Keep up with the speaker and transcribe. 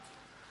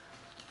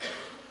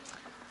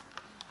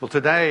Well,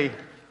 today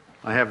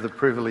I have the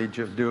privilege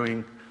of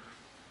doing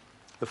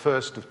the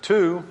first of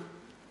two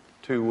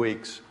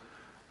weeks,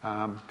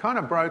 kind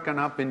of broken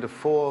up into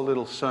 4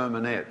 little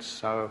sermonettes,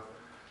 so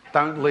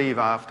don't leave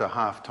after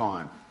half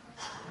time.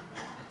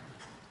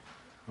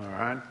 All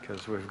right,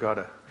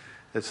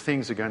 because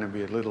things are going to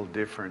be a little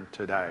different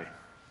today.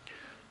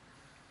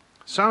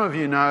 Some of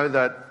you know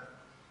that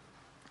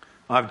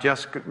I've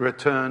just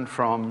returned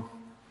from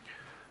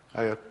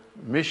a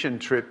mission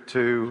trip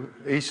to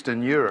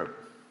Eastern Europe,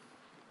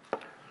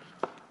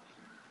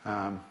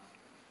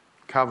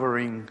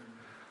 covering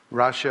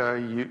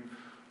Russia,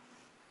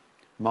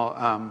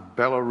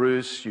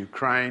 Belarus,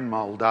 Ukraine,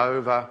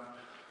 Moldova,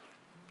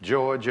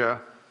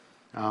 Georgia,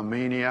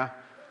 Armenia,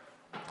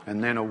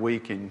 and then a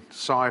week in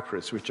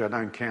Cyprus, which I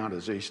don't count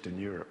as Eastern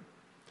Europe.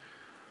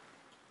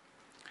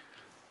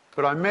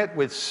 But I met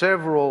with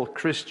several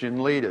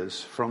Christian leaders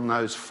from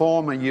those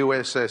former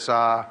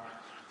USSR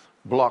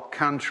bloc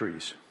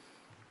countries.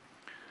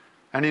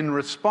 And in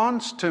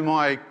response to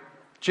my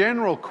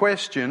general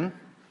question,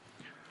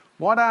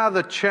 what are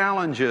the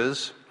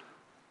challenges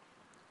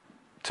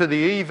to the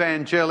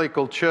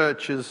evangelical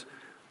churches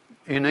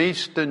in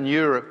Eastern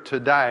Europe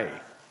today?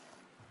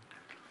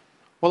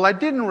 Well, they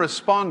didn't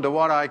respond to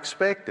what I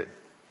expected.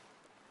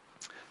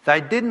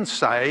 They didn't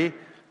say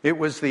it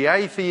was the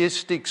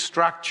atheistic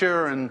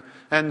structure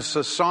and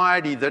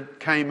society that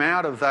came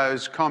out of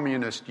those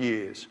communist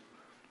years.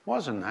 It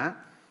wasn't that.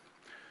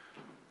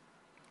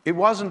 It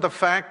wasn't the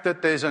fact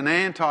that there's an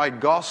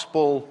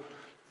anti-gospel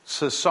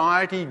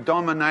society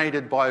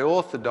dominated by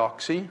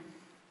orthodoxy.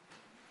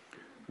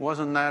 It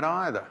wasn't that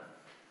either.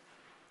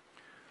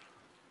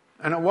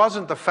 And it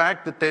wasn't the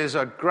fact that there's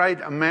a great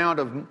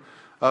amount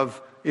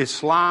of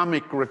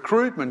Islamic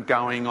recruitment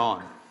going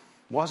on.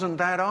 It wasn't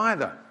that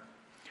either.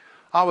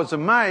 I was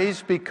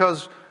amazed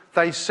because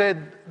they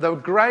said the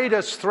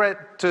greatest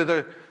threat to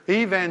the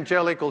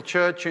evangelical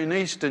church in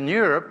Eastern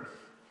Europe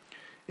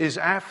is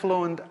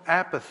affluent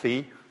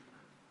apathy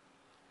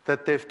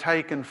that they've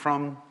taken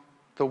from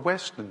the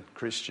Western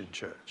Christian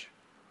church.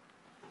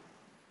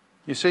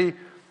 You see,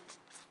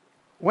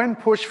 when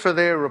pushed for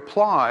their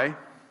reply,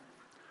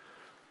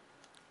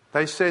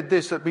 they said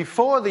this, that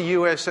before the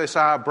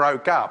USSR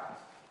broke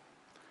up,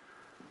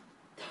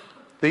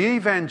 the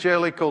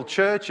evangelical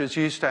churches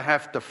used to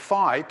have to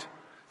fight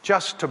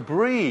just to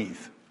breathe.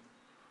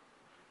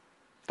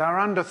 They're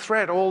under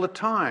threat all the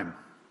time.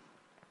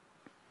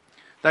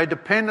 They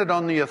depended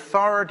on the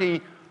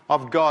authority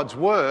of God's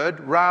word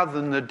rather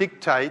than the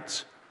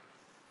dictates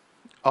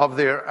of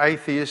their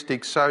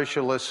atheistic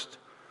socialist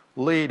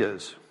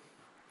leaders.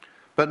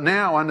 But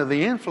now, under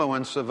the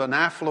influence of an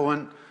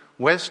affluent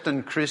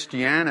Western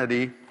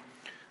Christianity,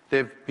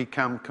 they've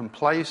become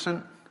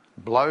complacent,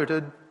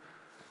 bloated,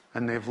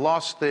 and they've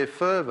lost their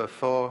fervour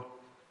for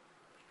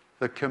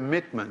the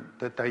commitment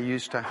that they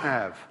used to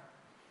have.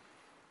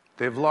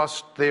 They've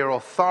lost their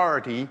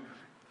authority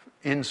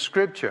in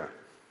Scripture.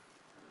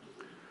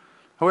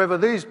 However,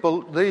 these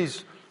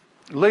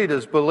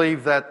leaders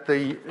believe that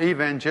the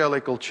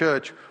evangelical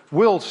church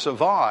will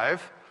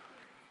survive.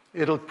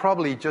 It'll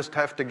probably just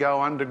have to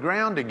go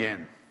underground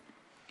again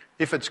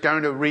if it's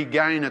going to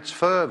regain its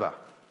fervour.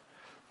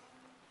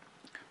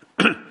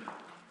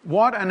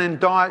 What an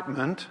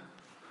indictment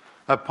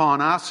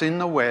upon us in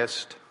the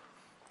West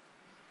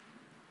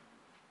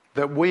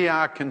that we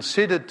are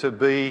considered to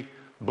be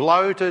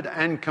bloated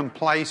and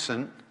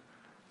complacent,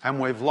 and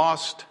we've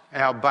lost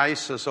our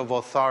basis of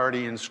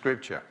authority in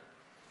Scripture.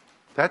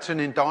 That's an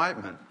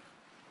indictment.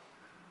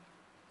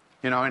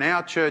 You know, in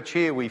our church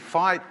here, we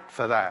fight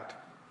for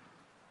that.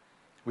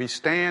 We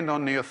stand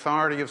on the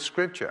authority of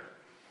Scripture.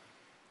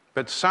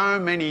 But so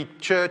many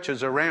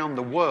churches around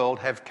the world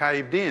have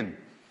caved in,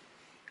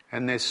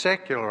 and they're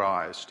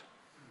secularised.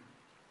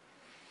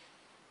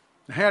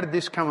 How did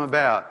this come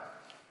about?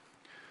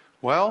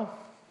 Well,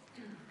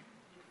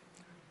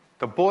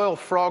 the boiled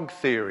frog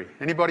theory.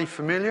 Anybody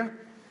familiar?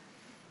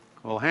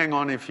 Well, hang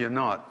on if you're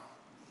not.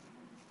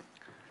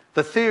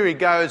 The theory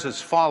goes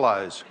as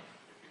follows.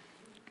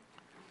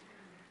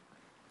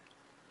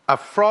 A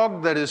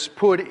frog that is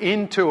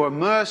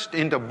immersed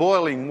into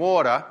boiling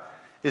water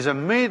is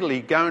immediately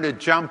going to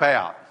jump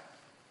out,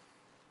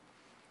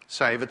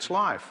 save its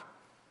life.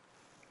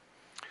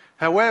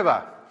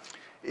 However,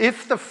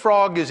 if the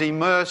frog is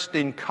immersed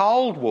in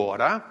cold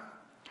water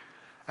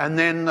and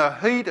then the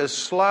heat is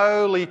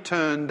slowly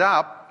turned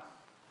up,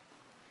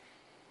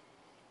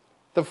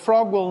 the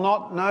frog will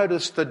not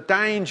notice the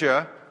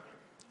danger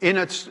in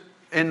its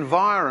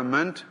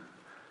environment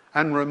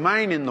and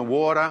remain in the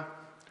water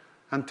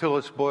until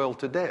it's boiled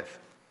to death.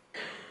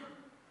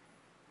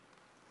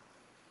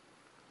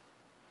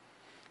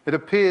 It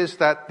appears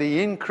that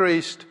the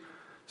increased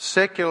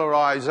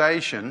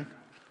secularisation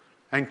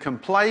and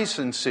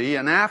complacency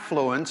and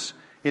affluence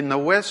in the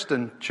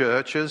Western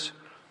churches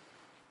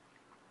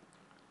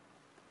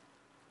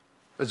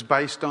is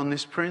based on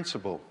this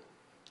principle,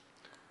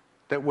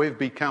 that we've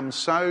become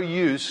so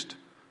used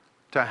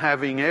to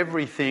having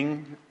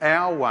everything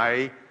our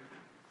way,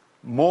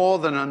 more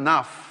than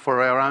enough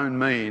for our own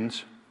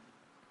means,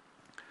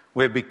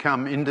 We've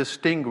become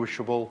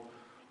indistinguishable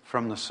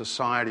from the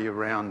society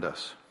around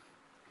us.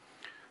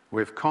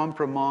 We've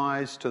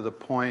compromised to the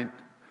point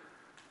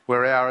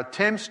where our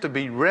attempts to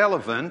be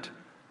relevant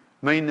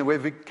mean that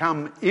we've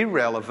become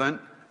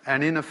irrelevant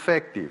and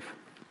ineffective.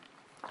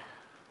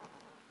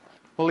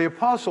 Well, the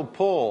Apostle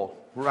Paul,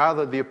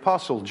 rather the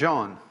Apostle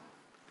John,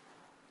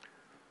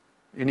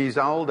 in his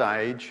old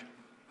age,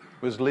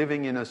 was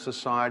living in a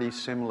society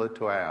similar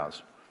to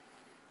ours.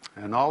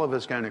 And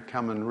Oliver's going to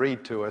come and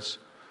read to us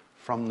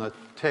from the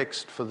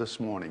text for this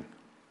morning.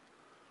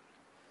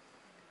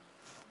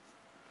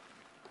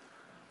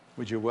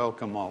 Would you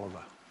welcome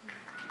Oliver?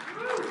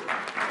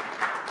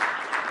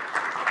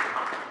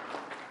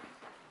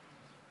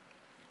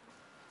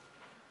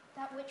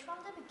 That which from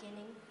the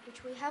beginning,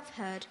 which we have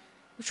heard,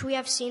 which we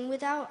have seen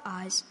with our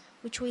eyes,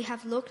 which we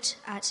have looked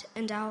at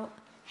and our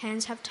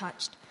hands have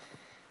touched,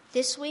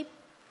 this we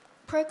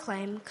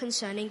proclaim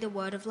concerning the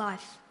word of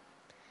life.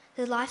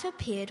 The life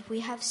appeared,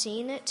 we have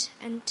seen it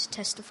and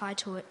testify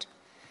to it.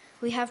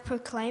 We have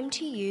proclaimed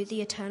to you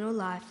the eternal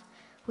life,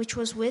 which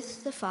was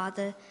with the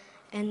Father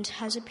and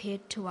has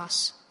appeared to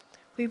us.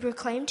 We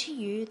proclaim to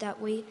you that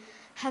we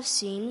have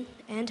seen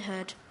and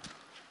heard,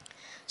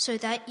 so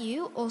that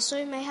you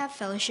also may have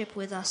fellowship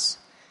with us.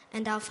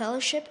 And our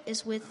fellowship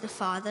is with the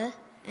Father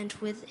and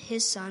with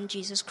his Son,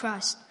 Jesus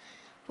Christ.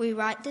 We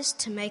write this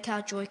to make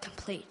our joy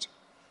complete.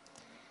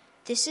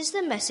 This is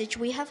the message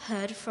we have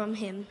heard from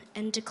him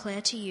and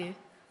declare to you.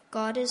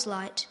 God is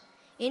light.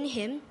 In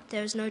him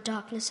there is no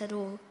darkness at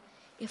all.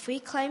 If we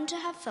claim to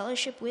have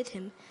fellowship with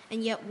him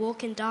and yet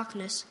walk in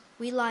darkness,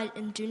 we lie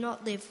and do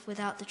not live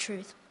without the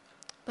truth.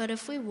 But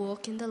if we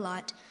walk in the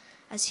light,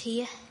 as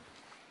he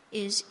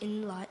is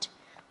in light,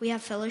 we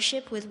have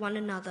fellowship with one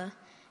another,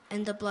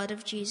 and the blood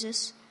of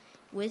Jesus,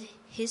 with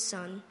his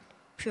Son,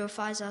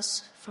 purifies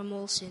us from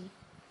all sin.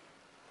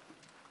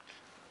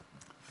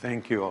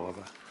 Thank you,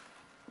 Oliver.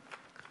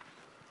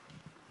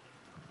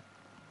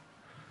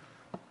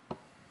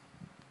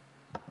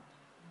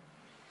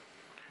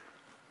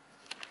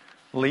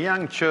 Well, the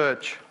young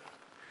church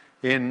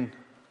in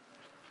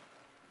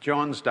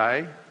John's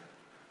day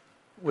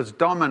was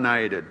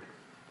dominated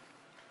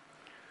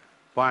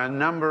by a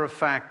number of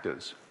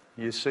factors.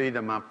 You see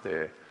them up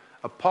there.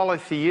 A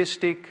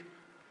polytheistic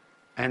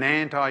and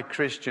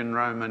anti-Christian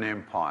Roman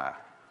Empire.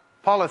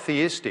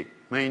 Polytheistic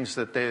means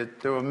that there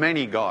were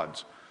many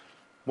gods.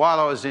 While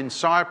I was in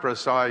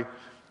Cyprus, I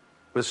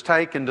was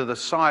taken to the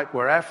site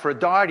where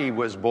Aphrodite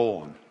was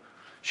born.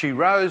 She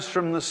rose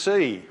from the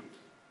sea,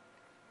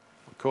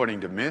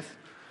 according to myth,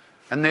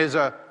 and there's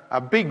a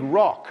big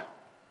rock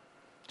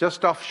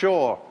just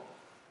offshore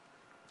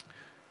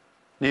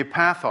near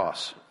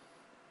Paphos.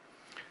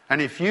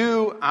 And if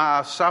you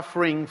are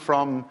suffering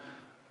from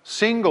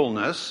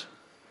singleness,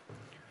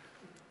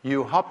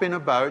 you hop in a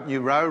boat, you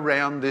row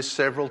round this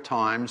several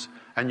times,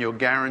 and you're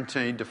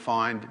guaranteed to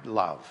find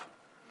love.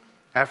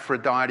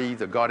 Aphrodite,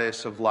 the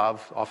goddess of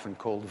love, often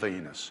called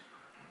Venus.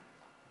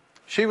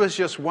 She was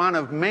just one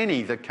of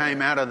many that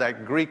came out of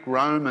that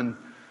Greek-Roman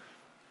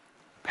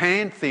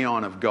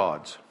pantheon of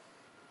gods.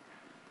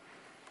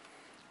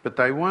 But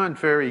they weren't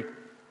very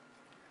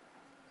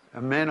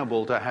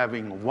amenable to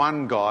having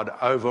one God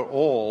over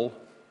all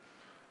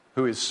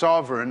who is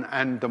sovereign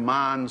and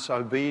demands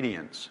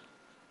obedience.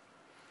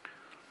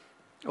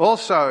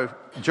 Also,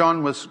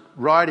 John was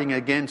writing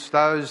against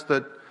those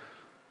that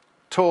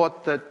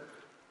taught that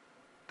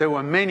there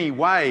were many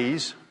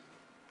ways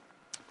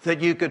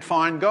that you could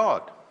find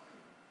God.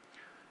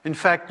 In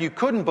fact, you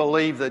couldn't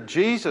believe that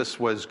Jesus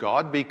was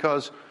God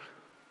because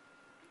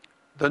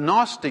the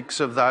Gnostics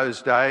of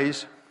those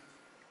days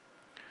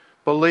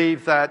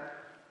believed that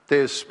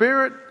there's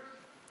spirit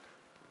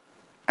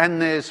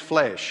and there's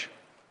flesh.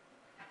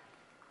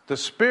 The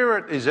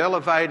spirit is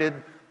elevated,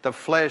 the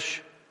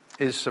flesh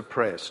is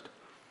suppressed.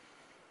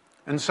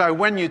 And so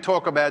when you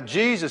talk about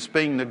Jesus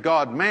being the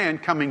God-man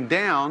coming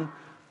down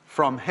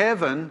from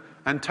heaven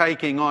and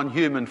taking on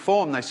human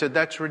form, they said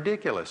that's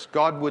ridiculous.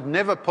 God would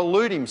never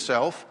pollute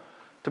himself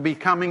to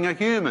becoming a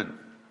human.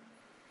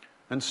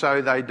 And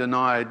so they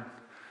denied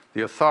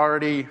the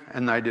authority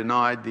and they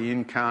denied the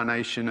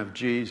incarnation of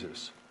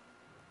Jesus.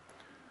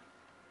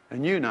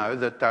 And you know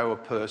that they were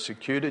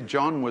persecuted.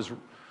 John was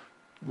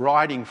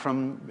writing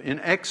from in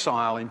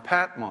exile in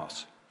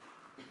Patmos.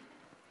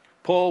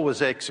 Paul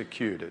was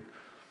executed.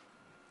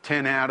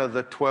 10 out of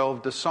the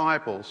 12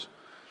 disciples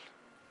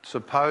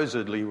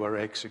supposedly were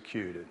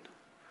executed.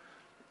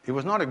 It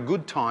was not a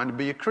good time to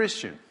be a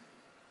Christian.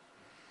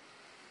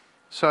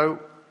 So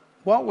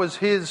what was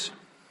his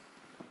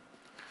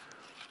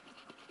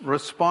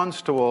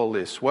response to all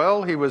this?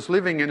 Well, he was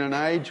living in an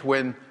age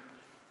when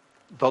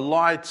the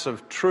lights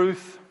of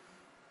truth,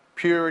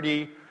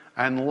 purity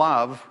and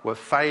love were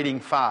fading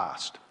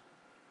fast.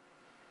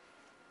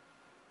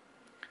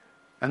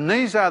 And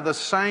these are the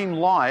same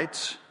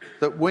lights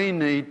that we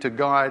need to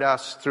guide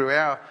us through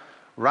our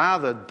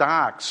rather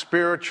dark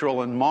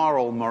spiritual and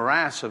moral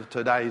morass of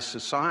today's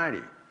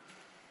society.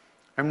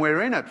 And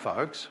we're in it,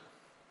 folks.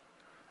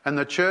 And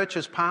the church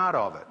is part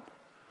of it.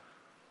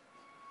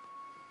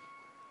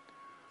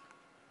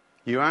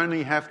 You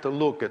only have to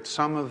look at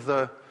some of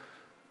the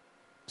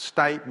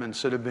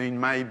statements that have been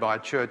made by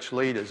church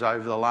leaders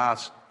over the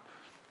last,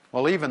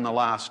 well, even the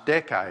last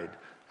decade.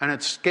 And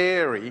it's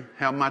scary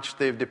how much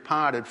they've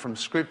departed from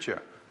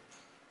Scripture.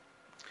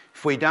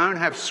 If we don't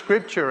have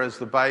Scripture as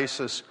the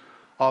basis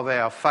of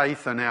our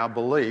faith and our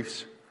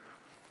beliefs,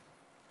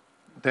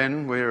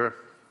 then we're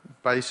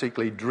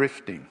basically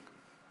drifting.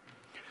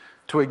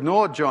 To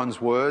ignore John's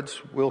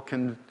words will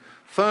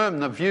confirm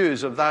the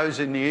views of those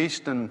in the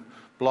Eastern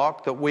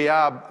Bloc that we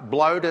are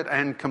bloated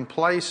and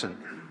complacent,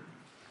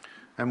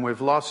 and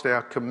we've lost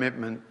our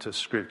commitment to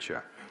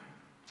Scripture.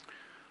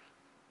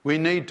 We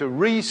need to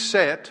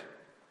reset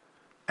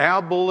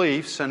our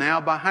beliefs and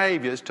our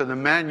behaviours to the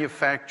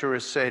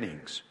manufacturer's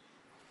settings.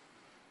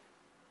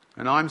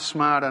 And I'm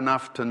smart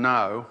enough to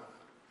know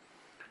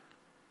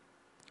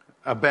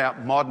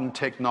about modern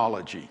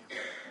technology.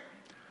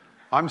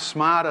 I'm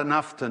smart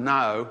enough to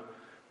know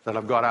that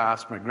I've got to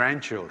ask my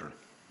grandchildren.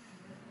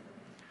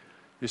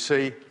 You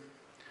see,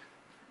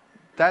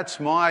 that's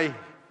my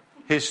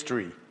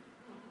history.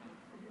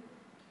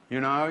 You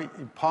know,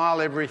 you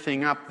pile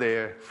everything up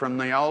there from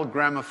the old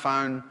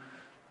gramophone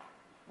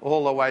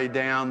all the way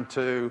down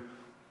to,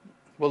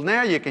 well,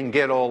 now you can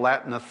get all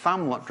that in a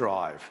thumb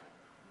drive.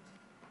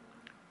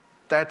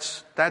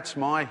 That's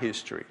my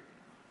history.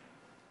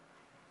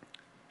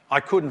 I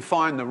couldn't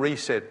find the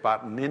reset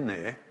button in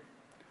there.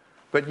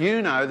 But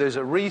you know there's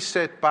a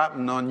reset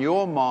button on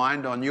your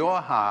mind, on your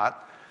heart,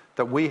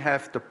 that we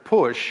have to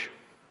push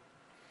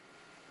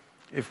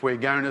if we're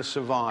going to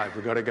survive.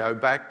 We've got to go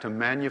back to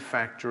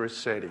manufacturer's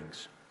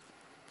settings.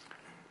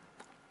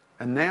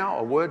 And now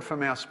a word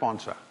from our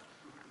sponsor.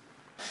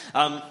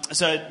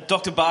 So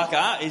Dr.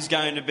 Barker is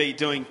going to be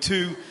doing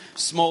 2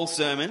 small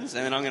sermons,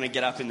 and then I'm going to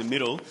get up in the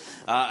middle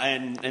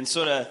and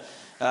sort of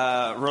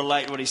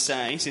relate what he's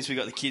saying, since we've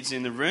got the kids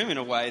in the room, in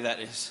a way that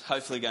is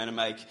hopefully going to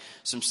make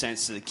some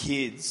sense to the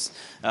kids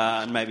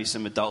and maybe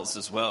some adults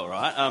as well,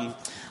 right?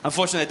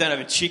 Unfortunately, I don't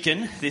have a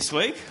chicken this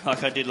week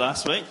like I did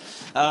last week.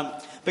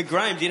 But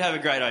Graham did have a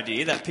great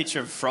idea, that picture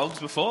of frogs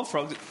before.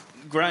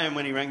 Graham,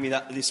 when he rang me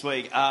this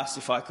week, asked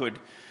if I could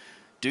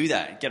do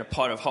that, get a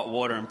pot of hot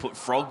water and put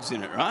frogs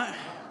in it, right?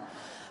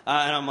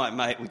 And I'm like,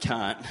 mate, we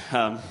can't.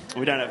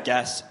 We don't have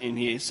gas in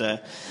here, so...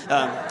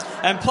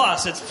 and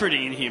plus, it's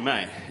pretty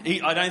inhumane.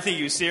 I don't think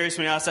he was serious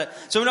when he asked that.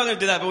 So we're not going to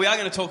do that, but we are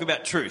going to talk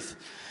about truth.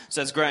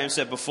 So as Graham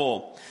said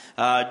before,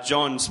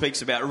 John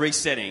speaks about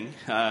resetting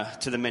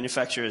to the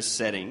manufacturer's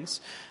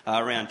settings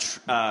around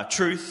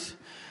truth,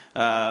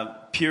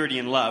 purity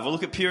and love. We'll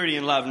look at purity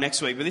and love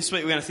next week, but this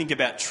week we're going to think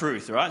about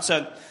truth, right?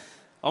 So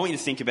I want you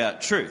to think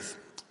about truth.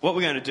 What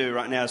we're going to do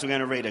right now is we're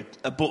going to read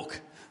a book.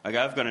 Okay,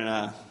 I've got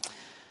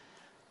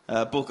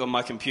a book on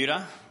my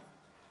computer,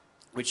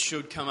 which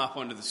should come up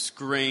onto the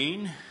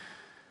screen.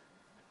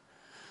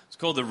 It's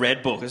called The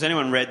Red Book. Has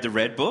anyone read The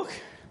Red Book?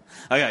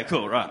 Okay,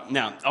 cool, right.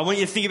 Now, I want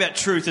you to think about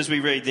truth as we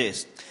read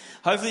this.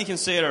 Hopefully you can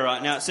see it all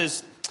right. Now, it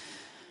says,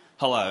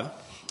 hello.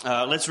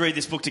 Let's read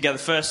this book together.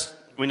 First,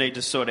 we need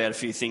to sort out a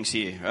few things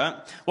here, right?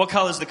 What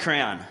colour's the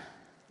crown?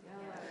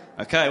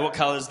 Yellow. Okay, what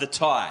colour's the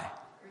tie?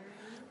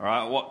 All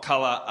right, what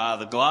colour are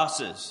the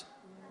glasses?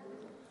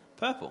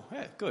 Purple,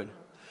 yeah, good.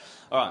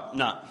 All right,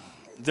 no,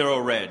 they're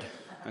all red,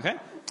 okay?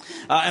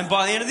 And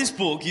by the end of this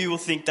book, you will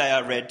think they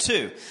are red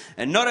too.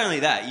 And not only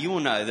that, you will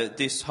know that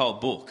this whole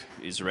book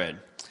is red.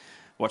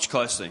 Watch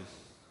closely.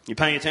 You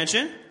paying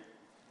attention?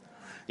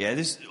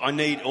 Yeah, I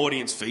need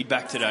audience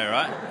feedback today,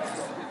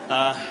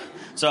 right?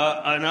 So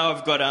I know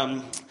I've got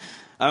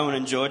Owen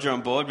and Georgia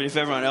on board, but if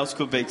everyone else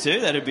could be too,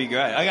 that'd be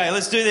great. Okay,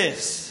 let's do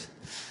this.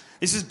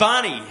 This is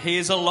Barney. He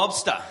is a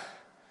lobster.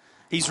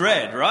 He's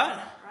red, right?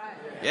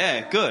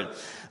 Yeah, good.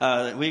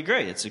 We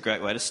agree. It's a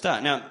great way to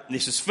start. Now,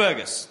 this is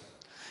Fergus.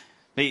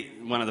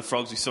 One of the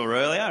frogs we saw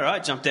earlier,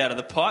 right? Jumped out of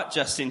the pot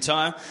just in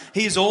time.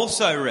 He is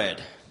also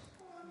red.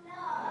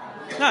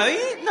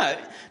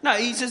 No,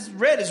 he's as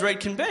red as red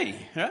can be,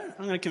 right?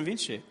 I'm going to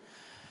convince you.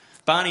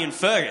 Barney and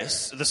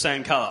Fergus are the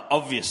same colour,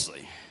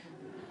 obviously.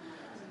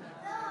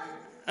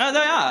 No, they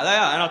are,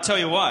 and I'll tell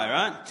you why,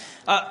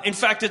 right? In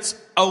fact, it's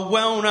a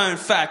well-known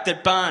fact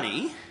that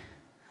Barney,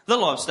 the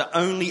lobster,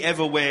 only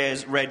ever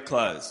wears red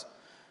clothes.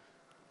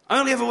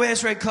 Only ever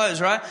wears red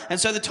clothes, right? And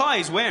so the tie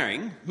he's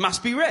wearing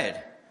must be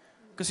red,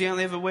 because he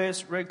only ever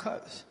wears red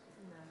clothes.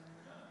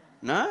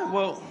 No?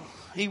 Well,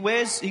 he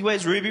wears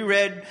ruby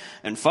red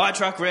and fire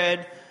truck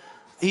red.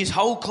 His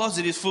whole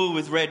closet is full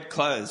with red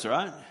clothes,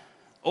 right?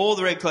 All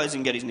the red clothes he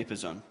can get his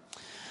nippers on.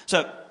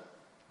 So,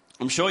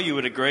 I'm sure you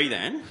would agree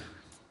then,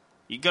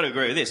 you've got to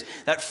agree with this,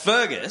 that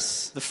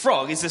Fergus, the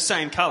frog, is the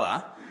same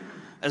colour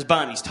as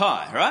Barney's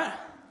tie, right?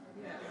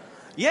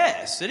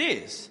 Yes, it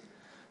is.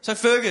 So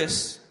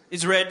Fergus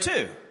is red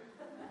too.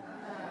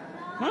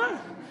 No,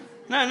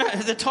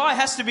 the tie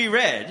has to be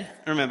red,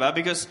 remember,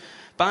 because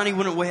Barney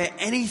wouldn't wear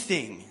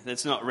anything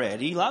that's not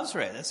red. He loves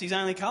red. That's his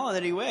only colour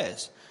that he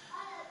wears.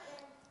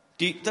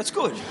 That's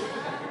good.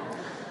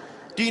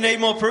 Do you need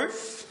more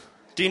proof?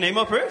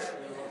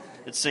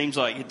 It seems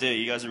like you do.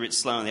 You guys are a bit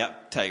slow on the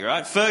uptake,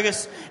 right?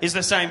 Fergus is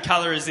the same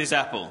colour as this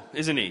apple,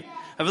 isn't he?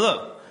 Have a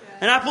look.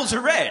 And apples are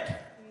red.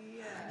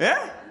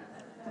 Yeah?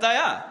 They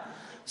are.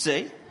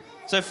 See?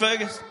 So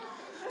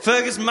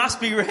Fergus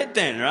must be red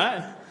then,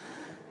 right?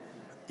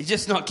 You're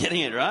just not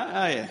getting it, right?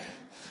 Oh, yeah.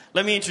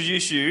 Let me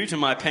introduce you to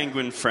my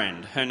penguin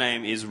friend. Her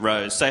name is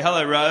Rose. Say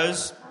hello,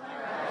 Rose.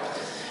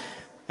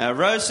 Hello, Rose.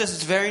 Rose says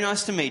it's very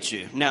nice to meet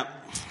you. Now,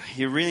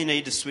 you really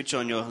need to switch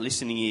on your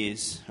listening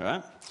ears, all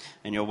right?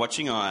 And your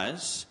watching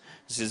eyes.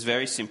 This is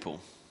very simple,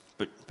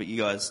 but you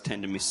guys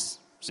tend to miss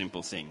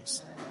simple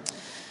things.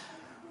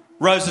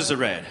 Roses are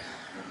red.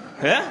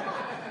 Yeah?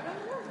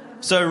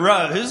 So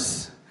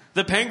Rose,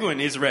 the penguin,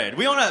 is red.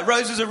 We all know that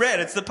roses are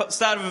red. It's the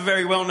start of a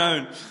very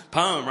well-known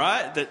poem,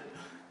 right?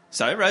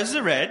 So roses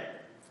are red.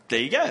 There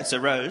you go. So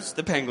Rose,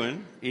 the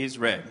penguin, is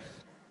red.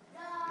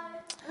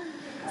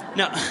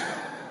 Now,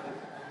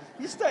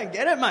 you just don't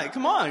get it, mate.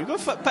 Come on, you've got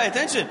to pay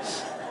attention.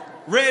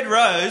 Red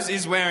Rose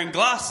is wearing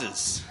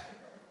glasses.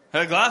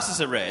 Her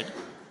glasses are red.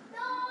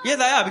 Yeah,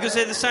 they are, because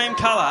they're the same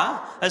colour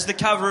as the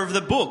cover of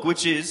the book,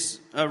 which is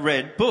a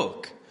red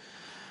book.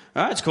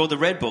 All right, it's called the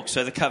Red Book,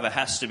 so the cover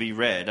has to be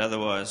red,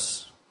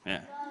 otherwise,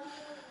 yeah.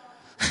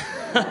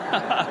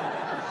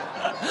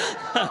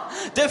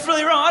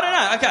 Definitely wrong, I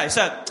don't know. Okay,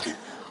 so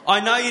I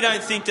know you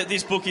don't think that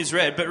this book is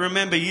red, but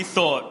remember you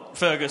thought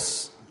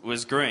Fergus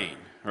was green,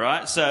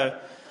 right? So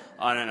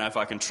I don't know if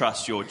I can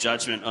trust your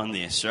judgment on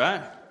this,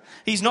 right?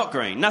 He's not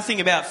green. Nothing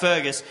about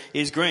Fergus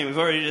is green. We've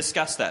already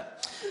discussed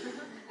that.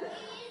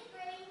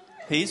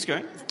 He's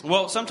green.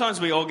 Well, sometimes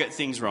we all get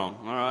things wrong,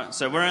 all right?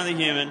 So we're only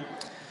human.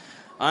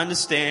 I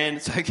understand.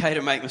 It's okay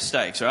to make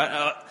mistakes,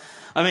 right?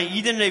 I mean,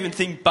 you didn't even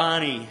think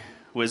Barney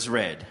was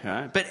red,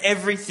 right? But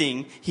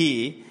everything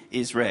here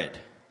is red.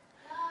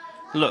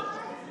 Look.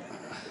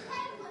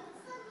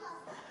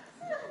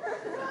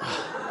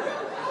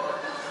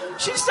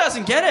 She just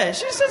doesn't get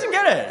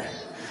it.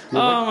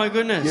 Oh, my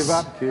goodness. Give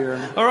up,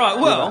 Kieran. All right,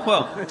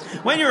 well,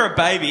 when you were a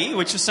baby,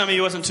 which for some of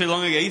you wasn't too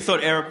long ago, you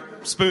thought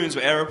spoons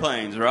were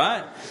aeroplanes,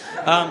 right?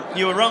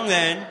 You were wrong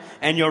then,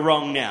 and you're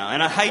wrong now.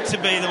 And I hate to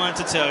be the one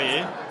to tell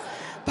you,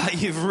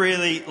 but you've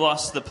really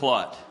lost the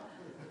plot.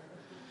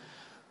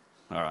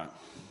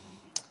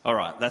 All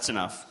right, that's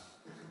enough.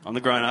 I'm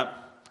the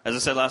grown-up. As I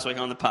said last week,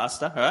 I'm the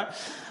pastor, all right?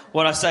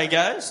 What I say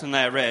goes, and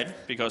they are read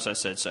because I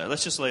said so.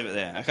 Let's just leave it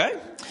there, okay?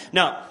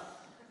 Now,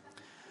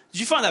 did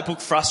you find that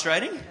book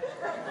frustrating?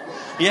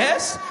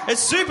 Yes?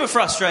 It's super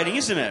frustrating,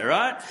 isn't it,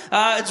 right?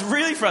 It's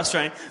really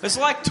frustrating. It's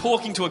like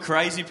talking to a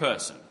crazy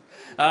person,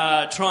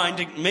 trying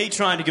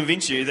to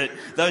convince you that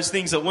those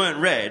things that weren't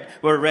red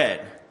were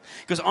red.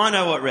 Because I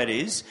know what red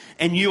is,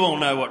 and you all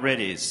know what red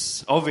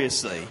is,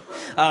 obviously.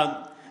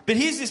 But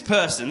here's this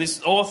person,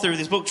 this author of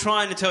this book,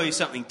 trying to tell you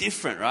something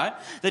different, right?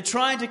 They're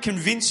trying to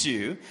convince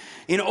you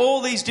in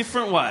all these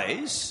different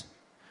ways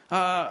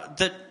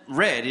that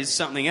red is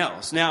something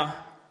else. Now,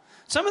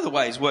 some of the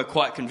ways were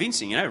quite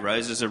convincing. You know,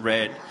 roses are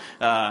red,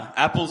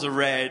 apples are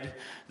red,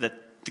 the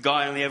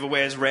guy only ever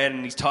wears red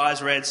and his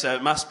tie's red, so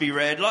it must be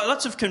red.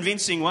 Lots of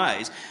convincing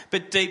ways.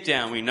 But deep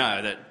down we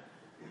know that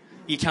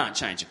you can't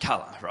change a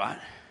colour, right?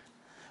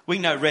 We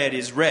know red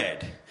is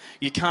red.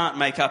 You can't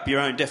make up your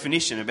own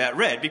definition about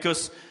red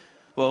because,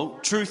 well,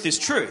 truth is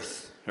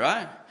truth,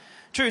 right?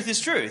 Truth is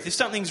truth. If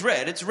something's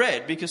red, it's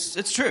red because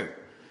it's true.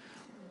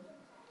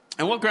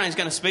 And what Graham's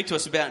going to speak to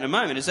us about in a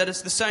moment is that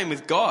it's the same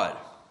with God.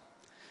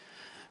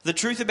 The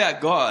truth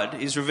about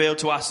God is revealed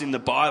to us in the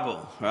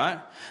Bible, right?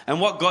 And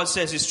what God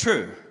says is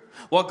true.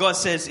 What God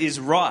says is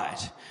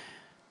right.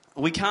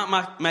 We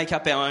can't make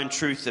up our own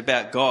truth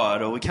about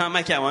God, or we can't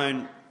make our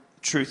own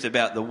truth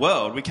about the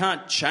world. We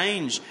can't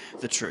change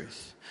the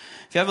truth.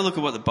 If you have a look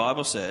at what the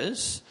Bible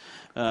says,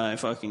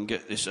 if I can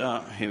get this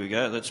up, here we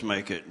go, let's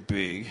make it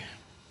big.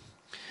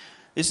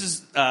 This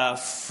is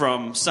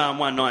from Psalm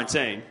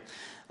 119.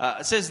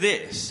 It says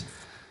this.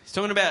 He's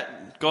talking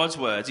about God's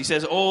words. He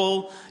says,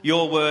 all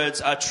your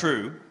words are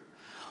true.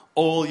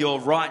 All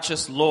your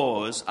righteous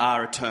laws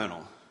are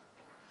eternal.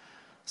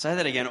 Say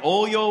that again.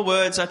 All your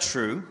words are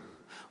true.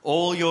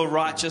 All your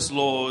righteous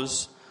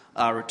laws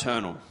are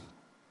eternal.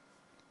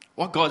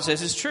 What God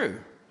says is true.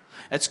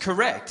 It's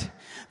correct.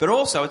 But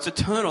also it's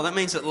eternal. That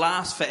means it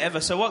lasts forever.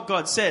 So what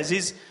God says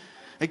is,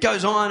 it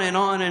goes on and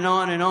on and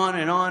on and on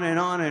and on and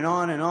on and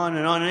on and on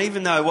and on. And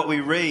even though what we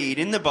read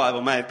in the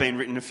Bible may have been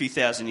written a few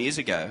thousand years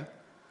ago,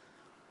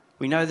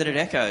 we know that it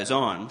echoes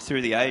on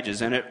through the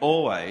ages and it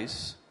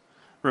always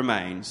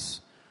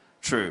remains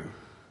true.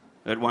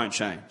 It won't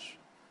change.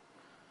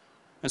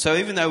 And so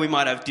even though we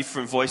might have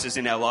different voices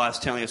in our lives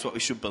telling us what we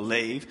should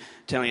believe,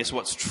 telling us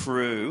what's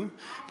true,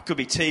 it could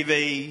be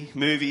TV,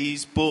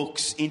 movies,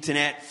 books,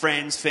 internet,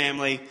 friends,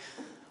 family,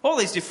 all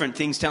these different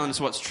things telling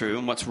us what's true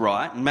and what's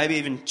right, and maybe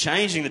even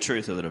changing the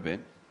truth a little bit.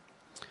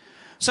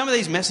 Some of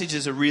these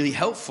messages are really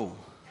helpful,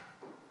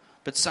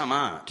 but some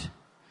aren't.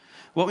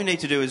 What we need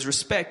to do is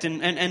respect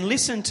and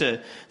listen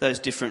to those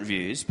different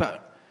views,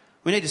 but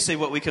we need to see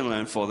what we can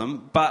learn for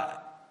them.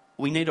 But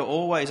we need to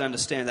always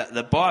understand that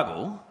the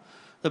Bible,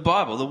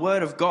 the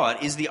Word of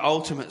God, is the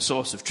ultimate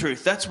source of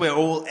truth. That's where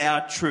all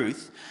our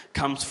truth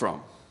comes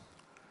from.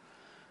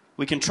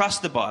 We can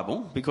trust the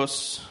Bible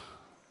because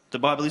the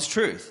Bible is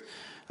truth.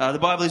 The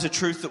Bible is a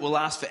truth that will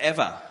last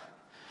forever.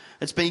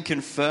 It's been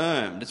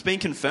confirmed. It's been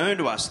confirmed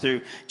to us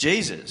through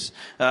Jesus,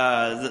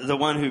 the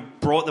one who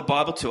brought the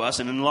Bible to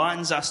us and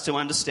enlightens us to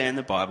understand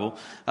the Bible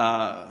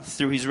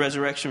through his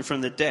resurrection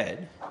from the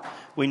dead.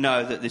 We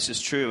know that this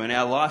is true, and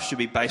our life should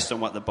be based on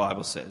what the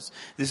Bible says.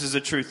 This is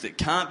a truth that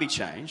can't be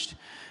changed.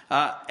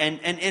 And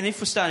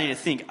if we're starting to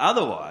think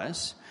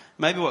otherwise,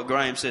 maybe what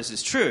Graham says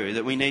is true,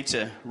 that we need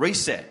to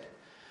reset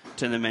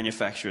to the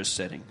manufacturer's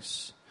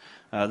settings.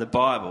 The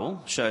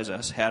Bible shows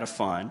us how to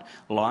find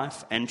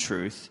life and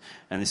truth,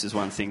 and this is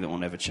one thing that will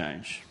never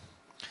change.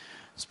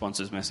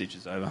 Sponsor's message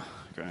is over.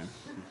 Graham.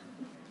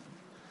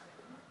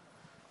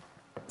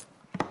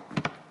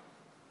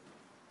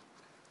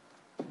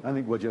 I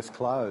think we'll just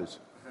close.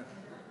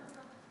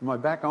 Am I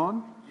back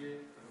on? Yeah.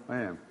 I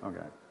am,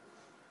 okay.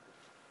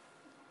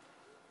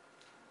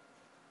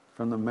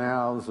 From the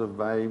mouths of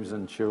babes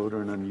and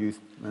children and youth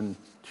and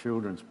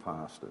children's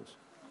pastors.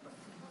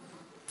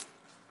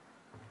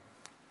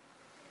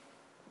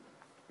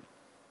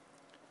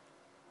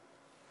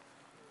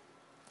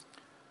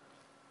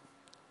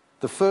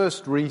 The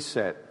first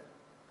reset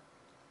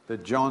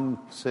that John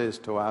says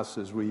to us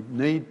is we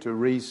need to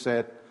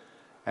reset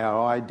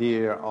our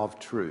idea of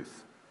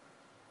truth.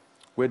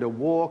 We're to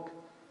walk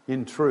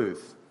in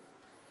truth.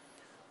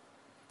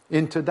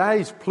 In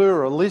today's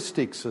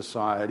pluralistic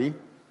society,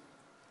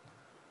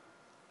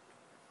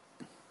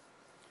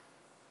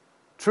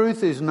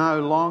 truth is no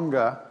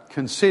longer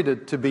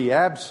considered to be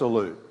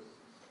absolute,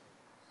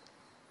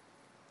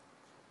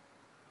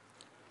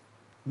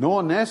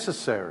 nor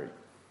necessary.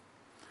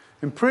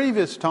 In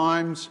previous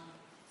times,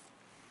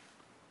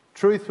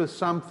 truth was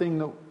something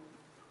that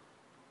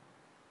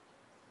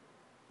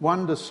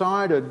one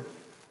decided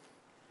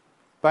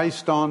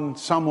based on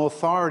some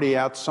authority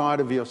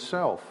outside of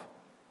yourself.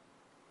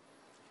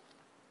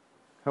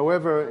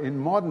 However, in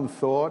modern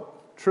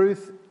thought,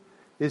 truth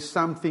is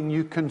something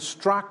you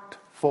construct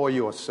for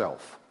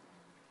yourself.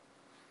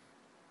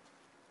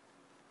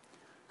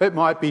 It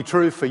might be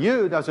true for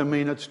you, doesn't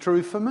mean it's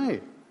true for me.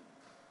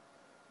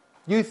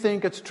 You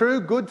think it's true,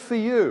 good for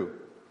you.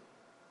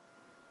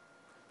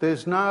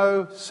 There's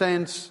no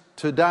sense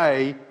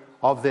today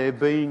of there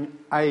being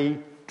a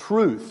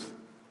truth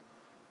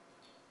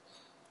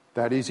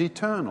that is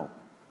eternal.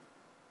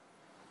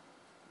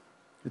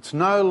 It's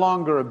no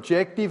longer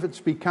objective,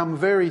 it's become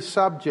very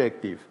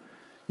subjective.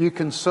 You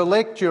can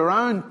select your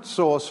own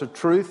source of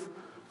truth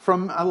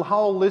from a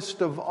whole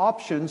list of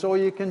options, or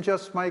you can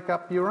just make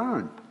up your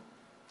own.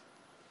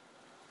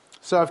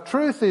 So if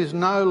truth is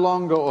no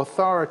longer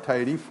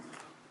authoritative,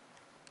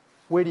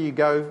 where do you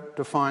go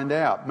to find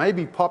out?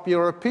 Maybe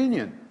popular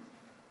opinion.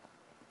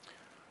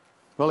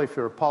 Well, if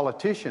you're a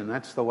politician,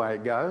 that's the way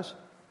it goes.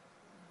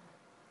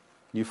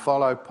 You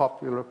follow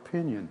popular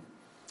opinion.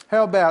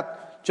 How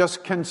about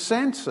just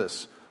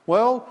consensus?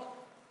 Well,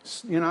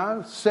 7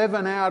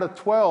 out of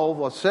 12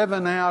 or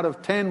 7 out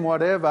of 10,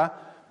 whatever,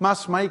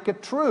 must make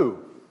it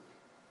true.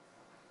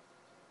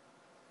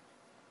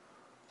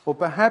 Or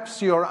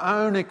perhaps your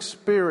own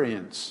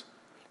experience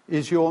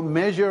is your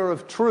measure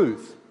of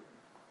truth.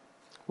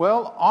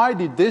 Well, I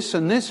did this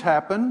and this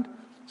happened,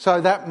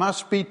 so that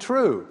must be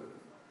true.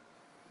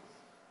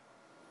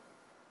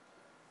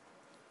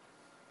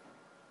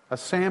 A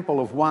sample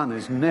of one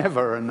is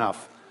never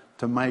enough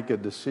to make a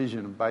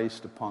decision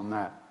based upon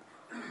that.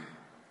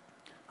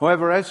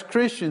 However, as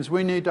Christians,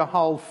 we need to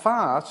hold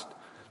fast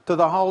to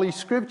the Holy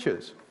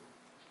Scriptures.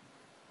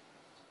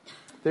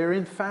 They're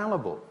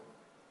infallible.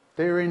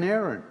 They're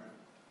inerrant.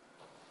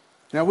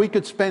 Now, we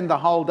could spend the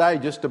whole day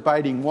just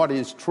debating what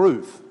is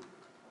truth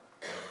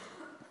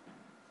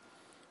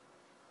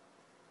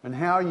and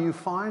how you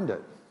find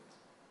it.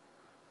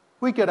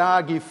 We could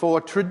argue for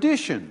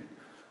tradition.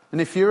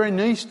 And if you're in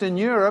Eastern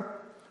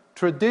Europe,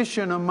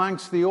 tradition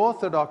amongst the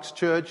Orthodox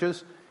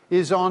churches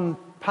is on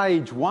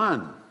page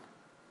 1.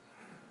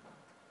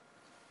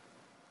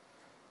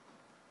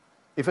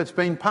 If it's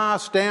been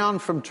passed down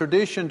from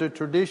tradition to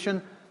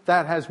tradition,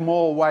 that has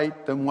more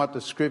weight than what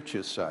the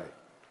Scriptures say.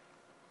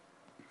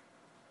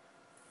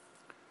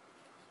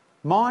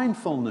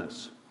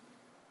 Mindfulness,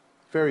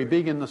 very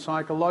big in the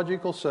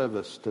psychological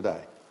service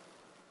today.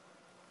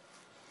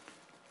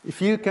 If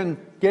you can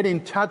get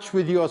in touch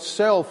with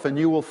yourself, and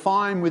you will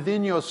find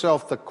within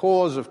yourself the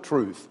cause of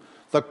truth,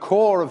 the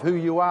core of who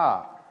you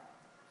are.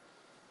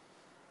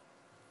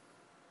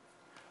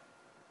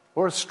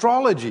 Or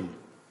astrology.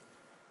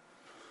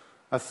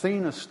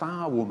 Athena,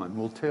 star woman,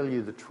 will tell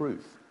you the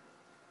truth.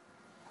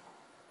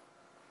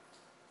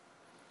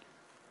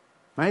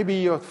 Maybe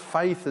your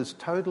faith is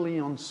totally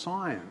on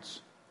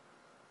science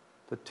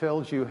that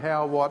tells you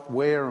how, what,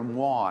 where and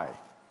why.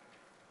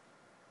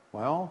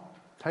 Well,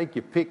 take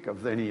your pick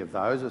of any of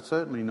those. It's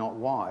certainly not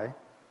why.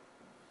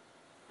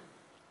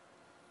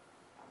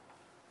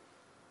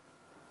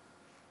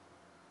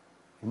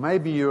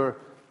 Maybe you're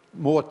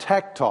more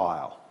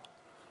tactile,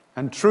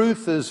 and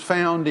truth is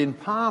found in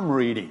palm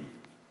reading.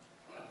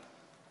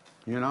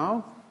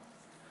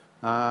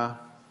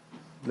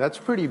 That's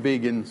pretty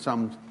big in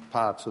some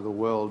parts of the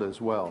world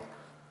as well.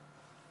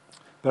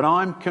 But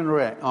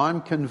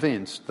I'm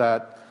convinced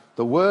that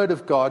the Word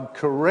of God,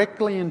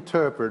 correctly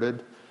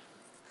interpreted,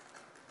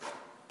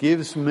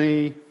 gives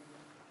me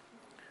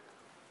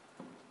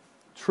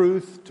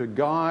truth to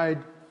guide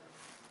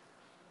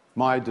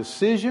my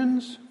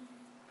decisions,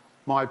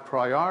 my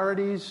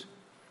priorities,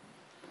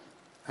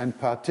 and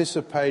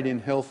participate in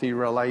healthy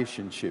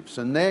relationships.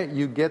 And there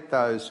you get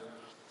those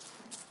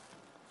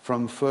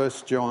from 1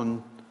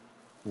 John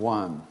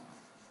 1.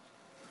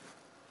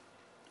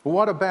 Well,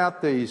 what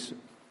about these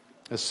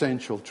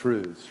essential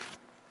truths?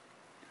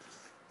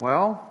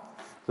 Well,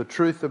 the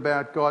truth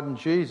about God and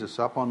Jesus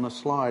up on the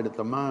slide at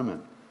the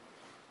moment.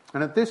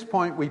 And at this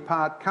point we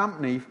part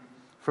company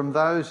from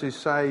those who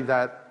say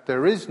that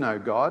there is no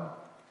God,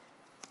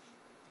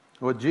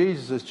 or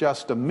Jesus is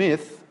just a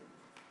myth,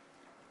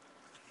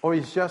 or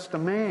he's just a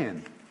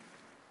man.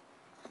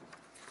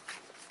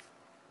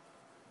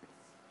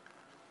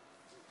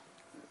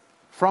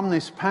 From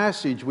this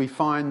passage we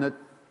find that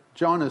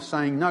John is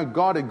saying, no,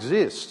 God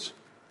exists.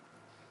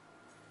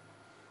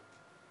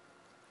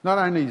 Not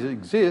only does he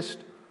exist,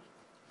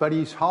 but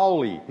he's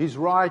holy, he's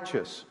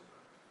righteous.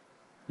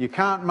 You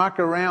can't muck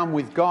around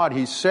with God,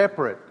 he's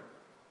separate.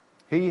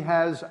 He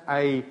has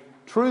a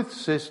truth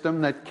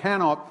system that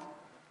cannot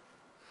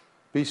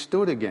be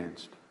stood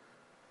against.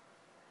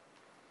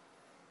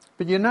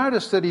 But you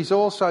notice that he's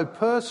also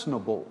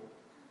personable.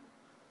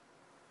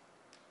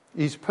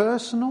 He's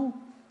personal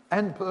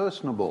and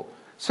personable.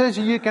 It says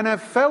you can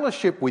have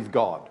fellowship with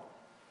God.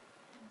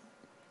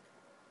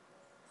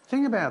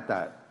 Think about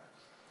that.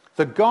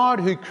 The God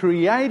who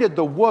created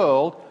the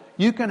world,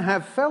 you can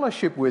have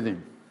fellowship with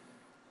him.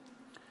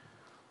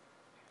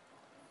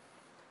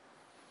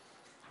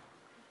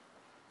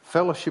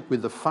 Fellowship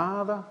with the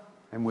Father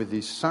and with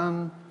his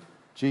Son,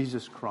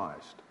 Jesus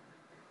Christ.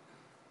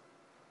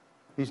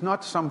 He's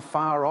not some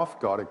far off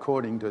God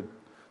according to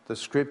the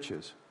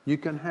Scriptures. You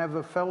can have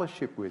a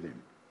fellowship with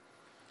him.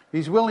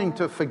 He's willing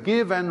to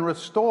forgive and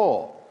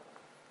restore.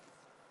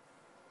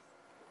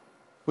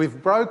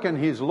 We've broken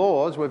his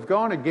laws, we've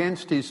gone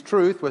against his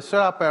truth, we've set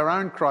up our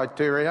own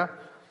criteria,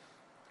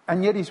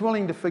 and yet he's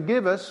willing to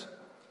forgive us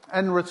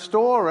and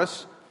restore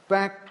us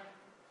back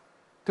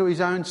to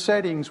his own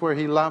settings where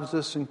he loves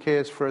us and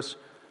cares for us,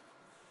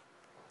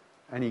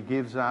 and he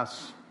gives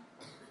us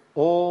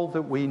all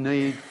that we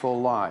need for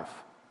life.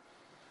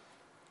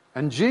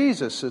 And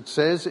Jesus, it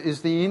says,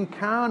 is the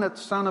incarnate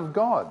Son of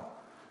God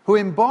who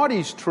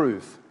embodies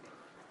truth.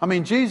 I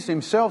mean, Jesus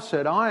himself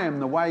said, I am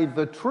the way,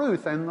 the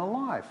truth and the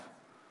life.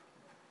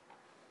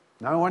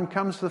 No one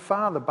comes to the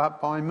Father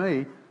but by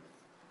me.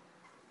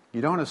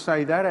 You don't want to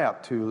say that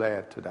out too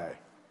loud today.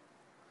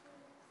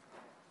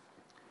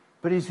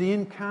 But he's the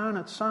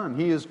incarnate Son.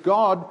 He is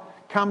God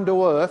come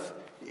to earth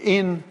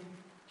in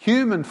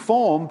human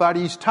form, but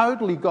he's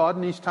totally God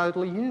and he's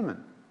totally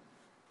human.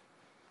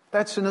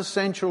 That's an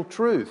essential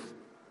truth.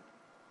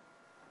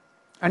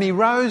 And he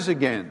rose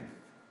again.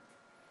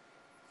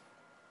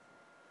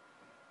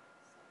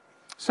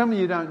 Some of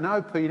you don't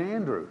know Pete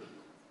Andrew.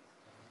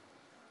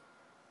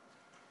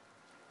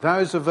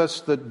 Those of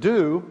us that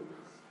do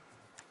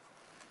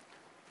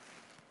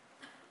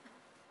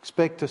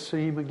expect to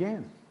see him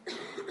again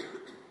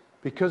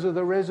because of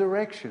the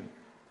resurrection.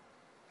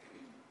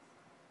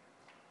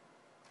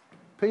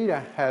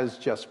 Peter has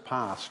just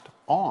passed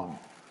on.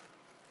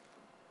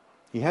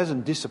 He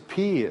hasn't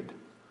disappeared.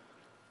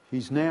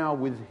 He's now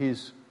with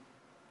his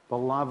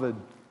beloved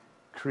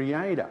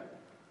Creator.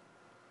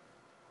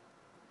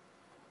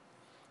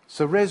 It's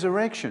the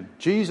resurrection.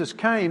 Jesus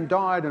came,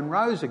 died and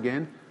rose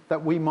again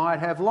that we might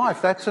have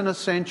life. That's an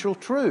essential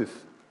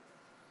truth.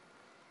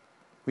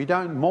 We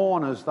don't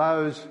mourn as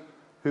those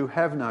who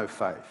have no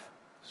faith,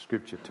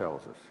 Scripture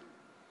tells us.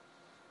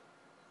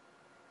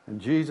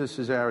 And Jesus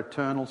is our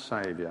eternal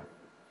Saviour.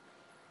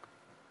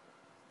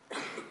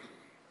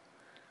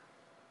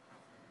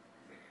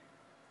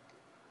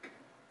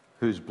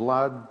 Whose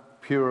blood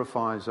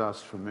purifies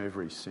us from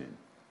every sin.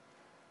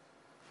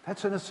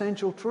 That's an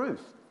essential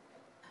truth.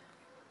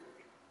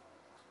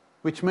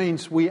 Which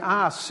means we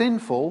are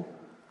sinful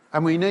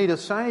and we need a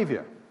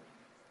Saviour.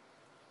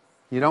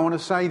 You don't want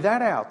to say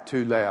that out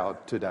too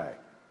loud today.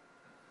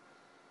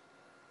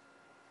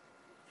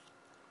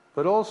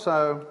 But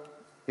also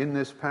in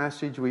this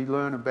passage we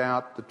learn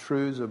about the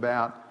truths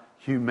about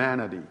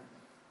humanity.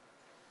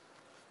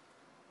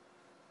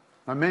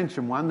 I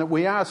mentioned one, that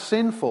we are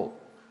sinful.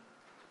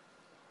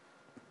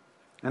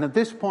 And at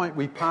this point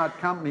we part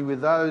company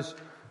with those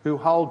who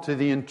hold to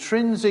the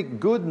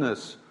intrinsic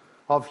goodness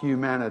of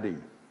humanity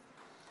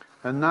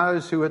and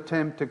those who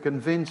attempt to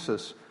convince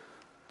us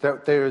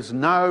that there is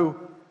no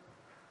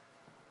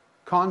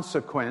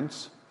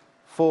consequence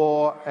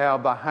for our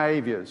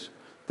behaviours.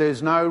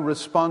 There's no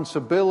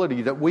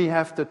responsibility that we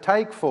have to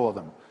take for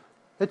them.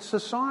 It's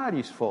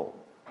society's fault.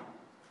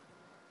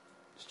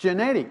 It's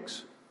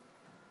genetics.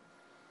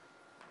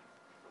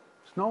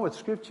 It's not what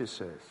Scripture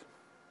says.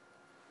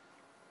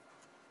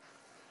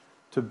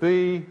 To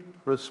be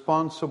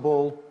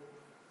responsible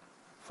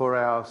for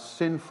our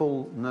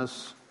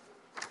sinfulness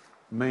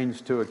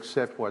means to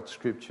accept what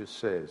Scripture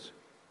says.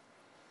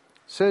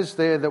 says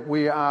there that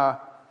we are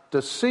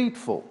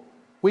deceitful.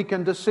 We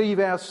can deceive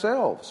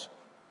ourselves.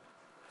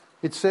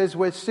 It says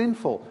we're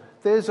sinful.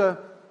 There's an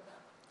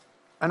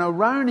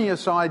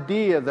erroneous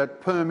idea that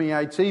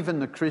permeates even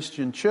the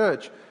Christian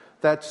church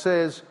that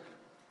says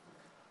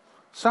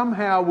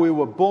somehow we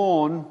were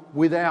born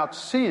without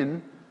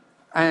sin,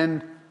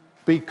 and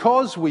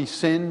because we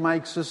sin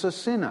makes us a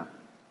sinner.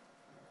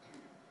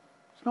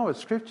 It's not what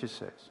Scripture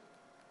says.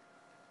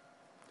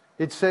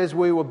 It says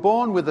we were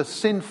born with a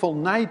sinful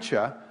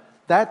nature,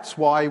 that's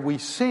why we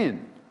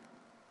sin.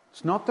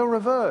 It's not the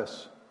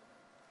reverse.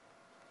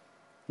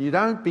 You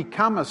don't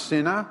become a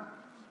sinner.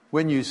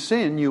 When you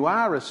sin, you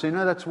are a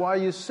sinner, that's why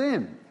you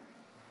sin.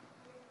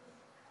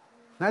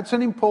 That's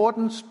an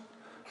important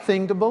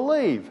thing to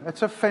believe.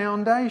 That's a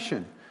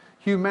foundation.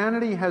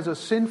 Humanity has a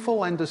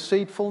sinful and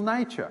deceitful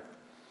nature.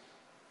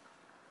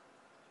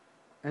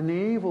 And the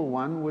evil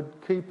one would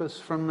keep us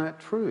from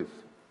that truth.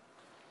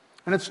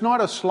 And it's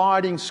not a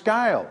sliding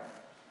scale.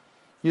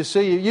 You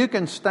see, you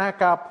can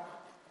stack up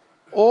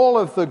all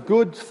of the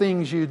good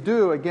things you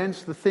do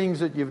against the things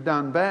that you've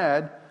done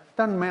bad. It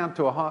doesn't amount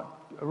to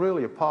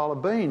really a pile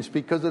of beans,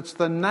 because it's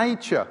the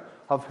nature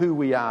of who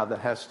we are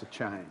that has to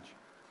change.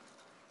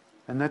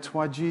 And that's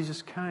why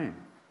Jesus came,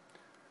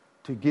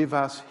 to give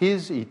us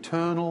his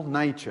eternal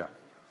nature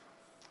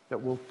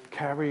that will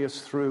carry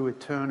us through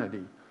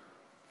eternity.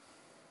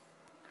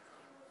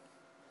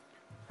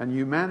 And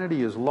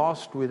humanity is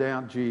lost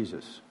without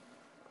Jesus.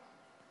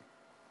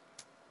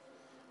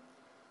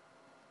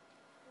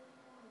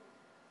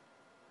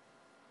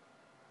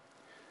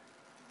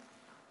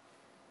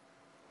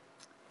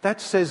 That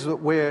says that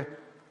we're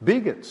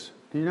bigots.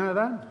 Do you know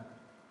that?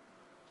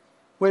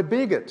 We're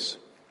bigots.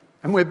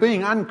 And we're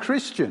being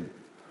unchristian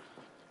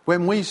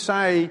when we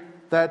say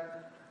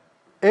that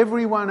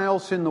everyone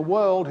else in the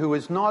world who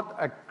is not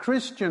a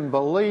Christian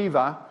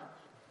believer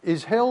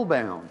is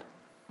hellbound.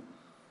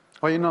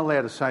 Well, you're not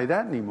allowed to say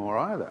that anymore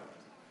either.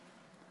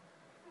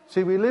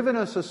 See, we live in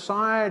a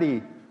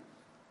society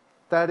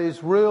that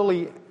is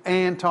really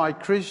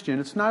anti-Christian.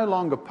 It's no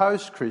longer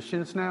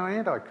post-Christian, it's now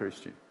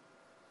anti-Christian.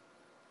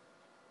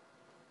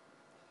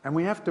 And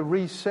we have to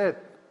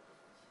reset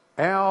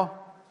our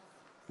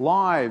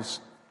lives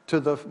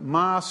to the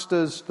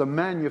master's, the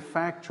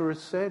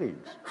manufacturer's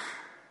settings,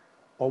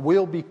 or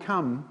we'll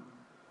become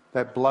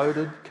that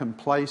bloated,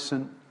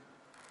 complacent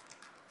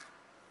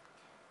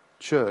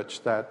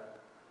church that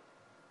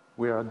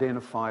we're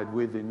identified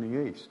with in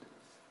the East.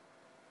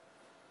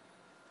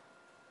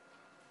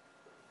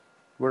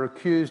 We're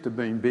accused of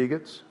being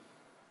bigots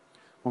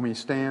when we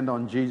stand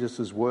on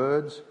Jesus'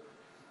 words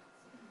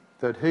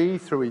that he,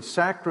 through his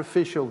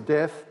sacrificial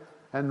death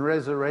and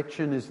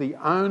resurrection, is the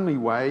only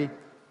way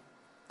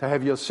to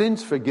have your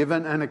sins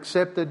forgiven and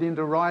accepted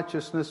into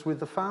righteousness with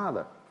the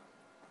Father.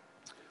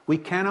 We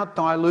cannot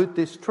dilute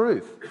this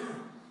truth,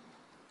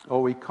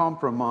 or we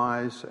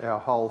compromise our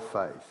whole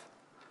faith.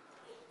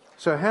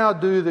 So how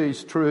do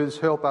these truths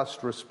help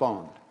us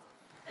respond?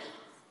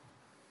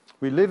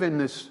 We live in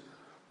this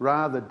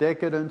rather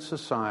decadent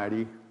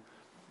society.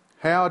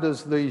 How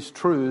does these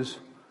truths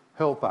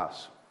help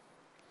us?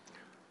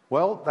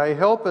 Well, they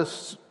help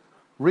us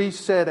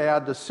reset our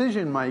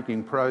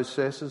decision-making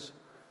processes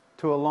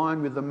to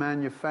align with the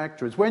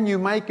manufacturers. When you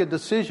make a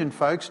decision,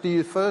 folks, do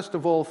you first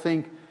of all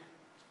think,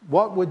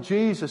 what would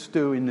Jesus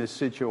do in this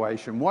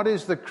situation? What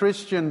is the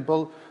Christian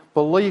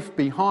belief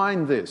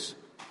behind this?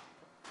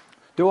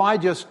 Do I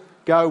just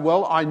go,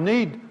 well, I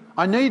need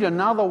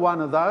another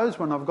one of those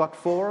when I've got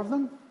 4 of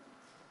them?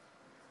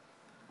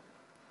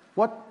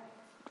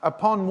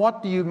 Upon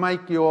what do you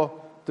make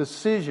your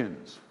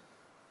decisions?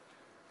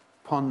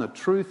 Upon the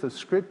truth of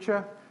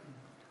Scripture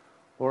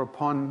or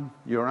upon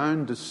your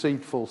own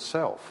deceitful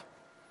self?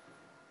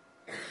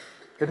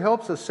 It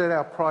helps us set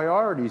our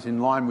priorities in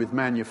line with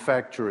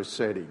manufacturer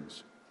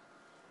settings.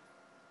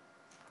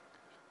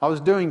 I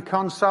was doing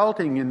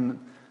consulting in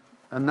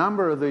a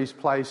number of these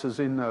places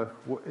in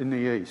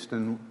the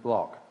Eastern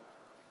Bloc.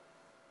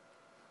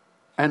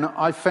 And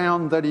I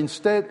found that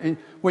instead,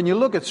 when you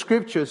look at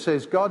Scripture, it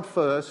says God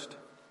first,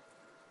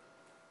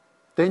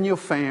 then your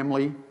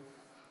family,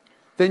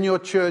 then your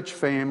church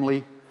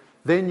family,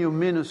 then your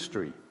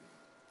ministry.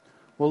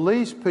 Well,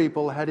 these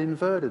people had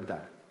inverted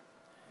that.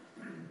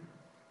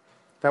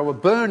 They were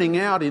burning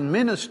out in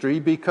ministry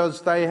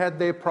because they had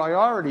their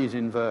priorities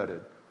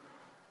inverted.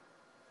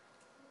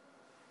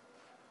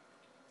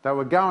 They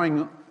were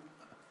going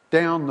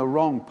down the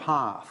wrong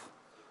path.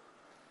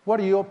 What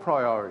are your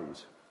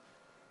priorities?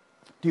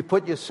 Do you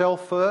put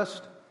yourself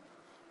first?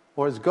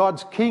 Or is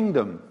God's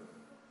kingdom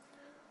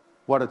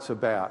what it's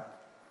about?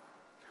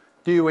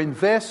 Do you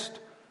invest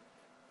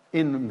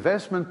in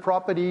investment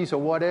properties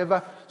or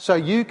whatever so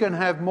you can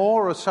have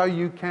more or so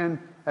you can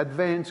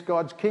advance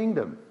God's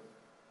kingdom?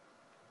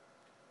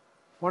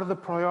 What are the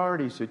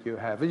priorities that you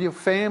have? Does your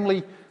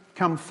family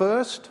come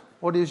first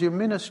or does your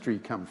ministry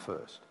come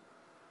first?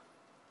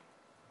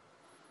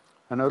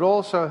 And it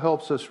also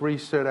helps us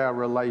reset our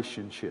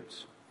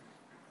relationships.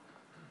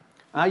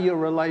 Are your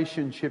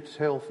relationships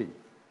healthy?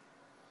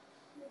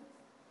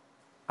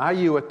 Are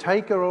you a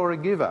taker or a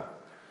giver?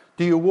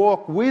 Do you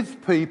walk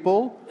with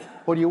people,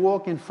 or do you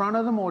walk in front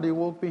of them, or do you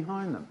walk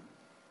behind them?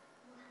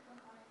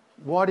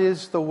 What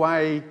is the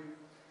way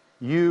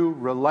you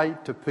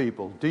relate to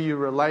people? Do you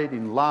relate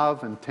in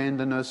love and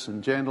tenderness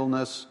and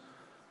gentleness,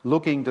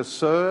 looking to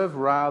serve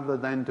rather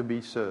than to be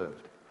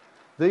served?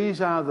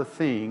 These are the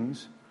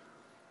things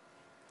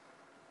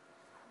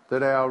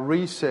that our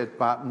reset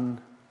button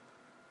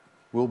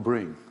will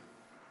bring.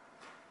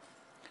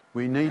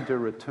 We need to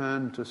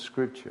return to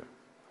Scripture.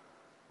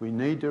 We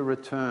need to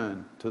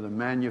return to the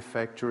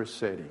manufacturer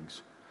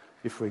settings.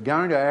 If we're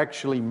going to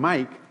actually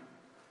make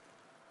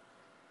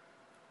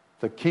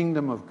the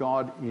kingdom of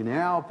God in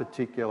our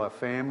particular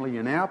family,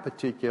 in our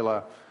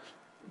particular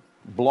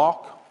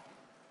block,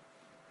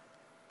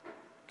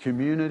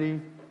 community,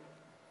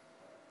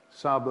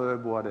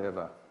 suburb,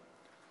 whatever,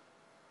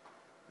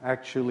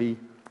 actually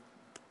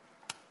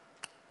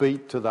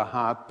beat to the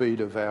heartbeat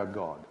of our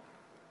God.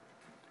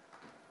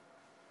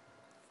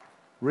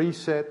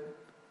 Reset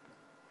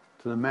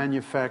to the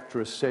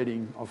manufacturer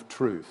setting of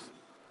truth.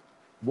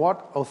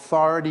 What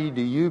authority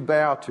do you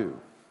bow to?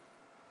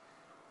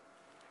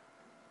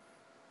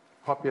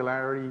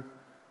 Popularity,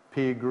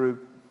 peer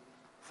group,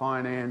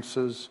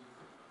 finances,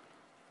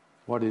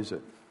 what is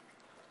it?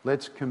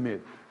 Let's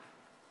commit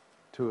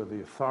to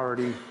the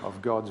authority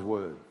of God's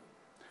Word.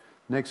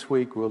 Next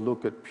week we'll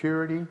look at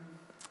purity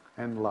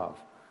and love.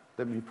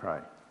 Let me pray.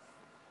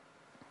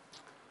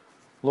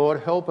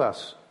 Lord, help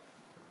us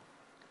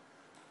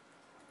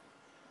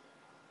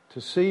to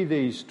see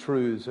these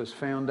truths as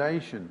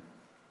foundation.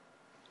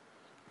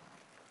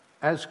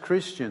 As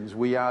Christians,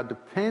 we are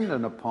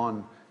dependent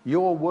upon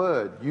your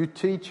word. You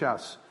teach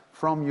us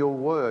from your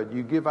word.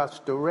 You give us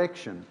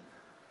direction.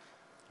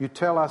 You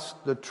tell us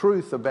the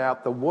truth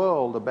about the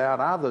world, about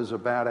others,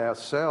 about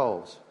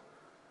ourselves.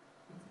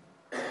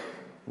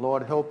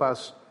 Lord, help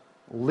us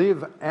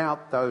live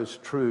out those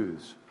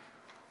truths,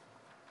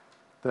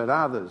 that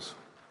others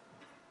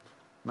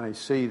may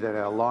see that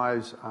our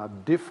lives are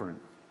different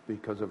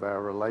because of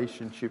our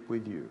relationship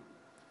with you.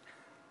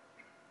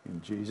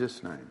 In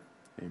Jesus' name,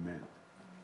 amen.